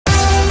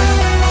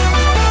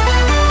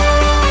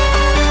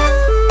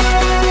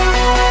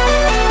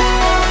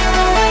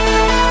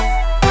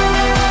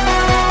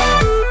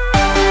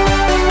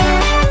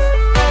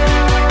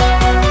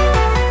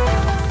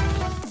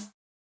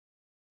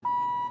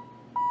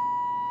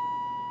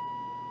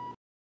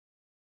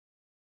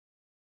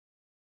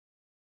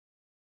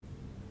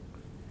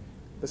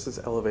This is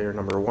elevator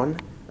number 1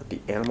 at the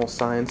Animal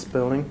Science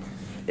building,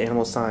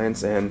 Animal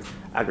Science and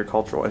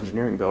Agricultural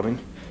Engineering building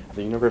at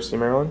the University of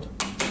Maryland.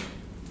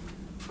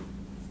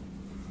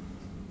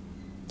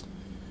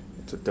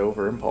 It's a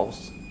Dover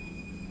Impulse.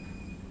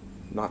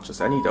 Not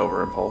just any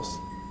Dover Impulse.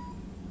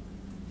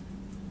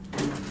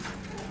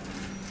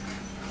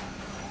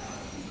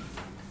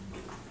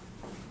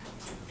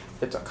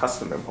 It's a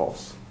custom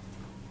Impulse.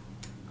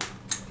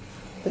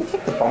 Did they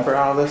take the bumper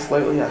out of this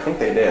lately? I think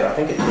they did. I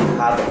think it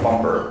had the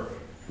bumper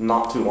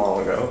not too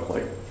long ago,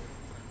 like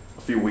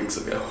a few weeks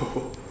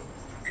ago.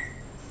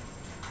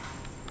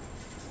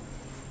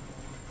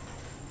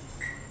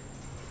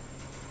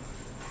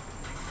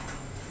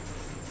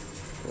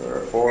 There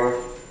are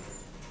 4.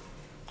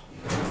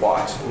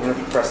 Watch, even if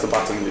you press the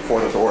button before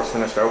the door is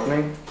finished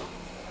opening,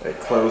 it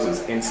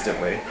closes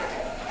instantly.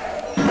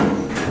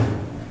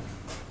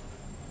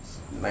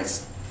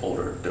 Nice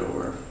older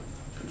Dover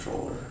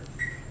controller.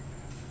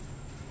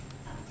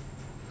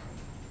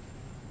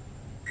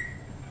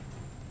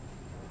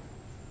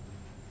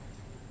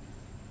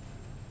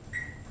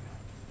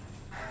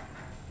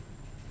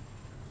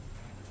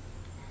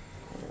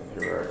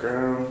 And here are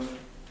ground.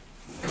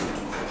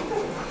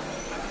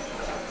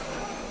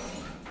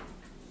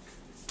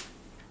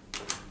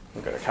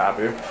 We've got a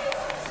cabu.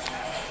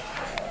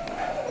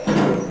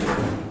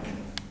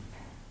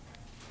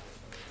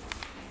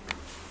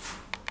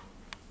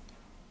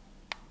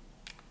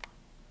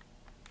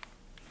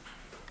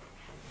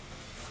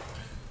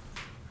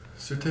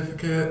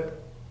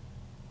 Certificate,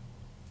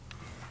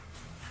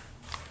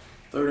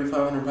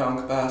 3,500 pound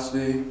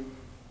capacity,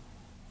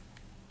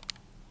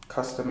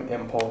 custom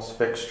Impulse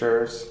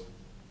fixtures,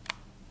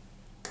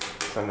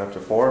 send up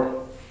to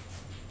 4.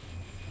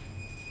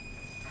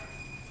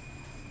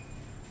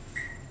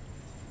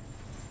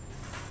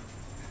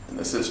 And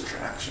this is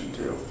traction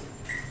too.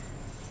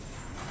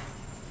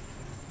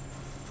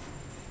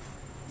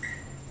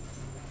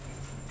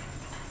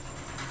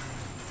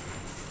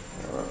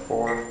 There are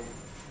 4.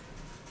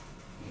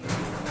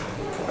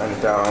 And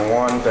down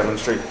 1,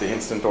 demonstrate the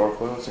instant door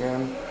close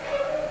again.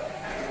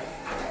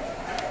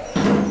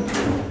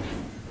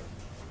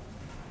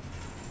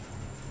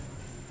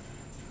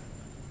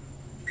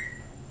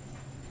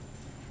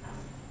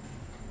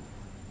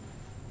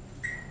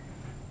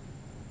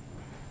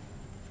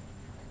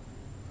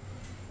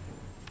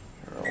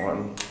 Here,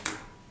 1.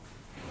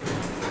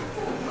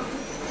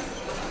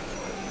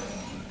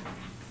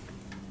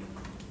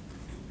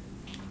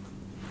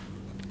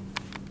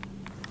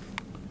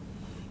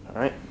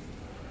 All right.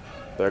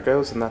 There it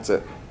goes, and that's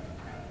it.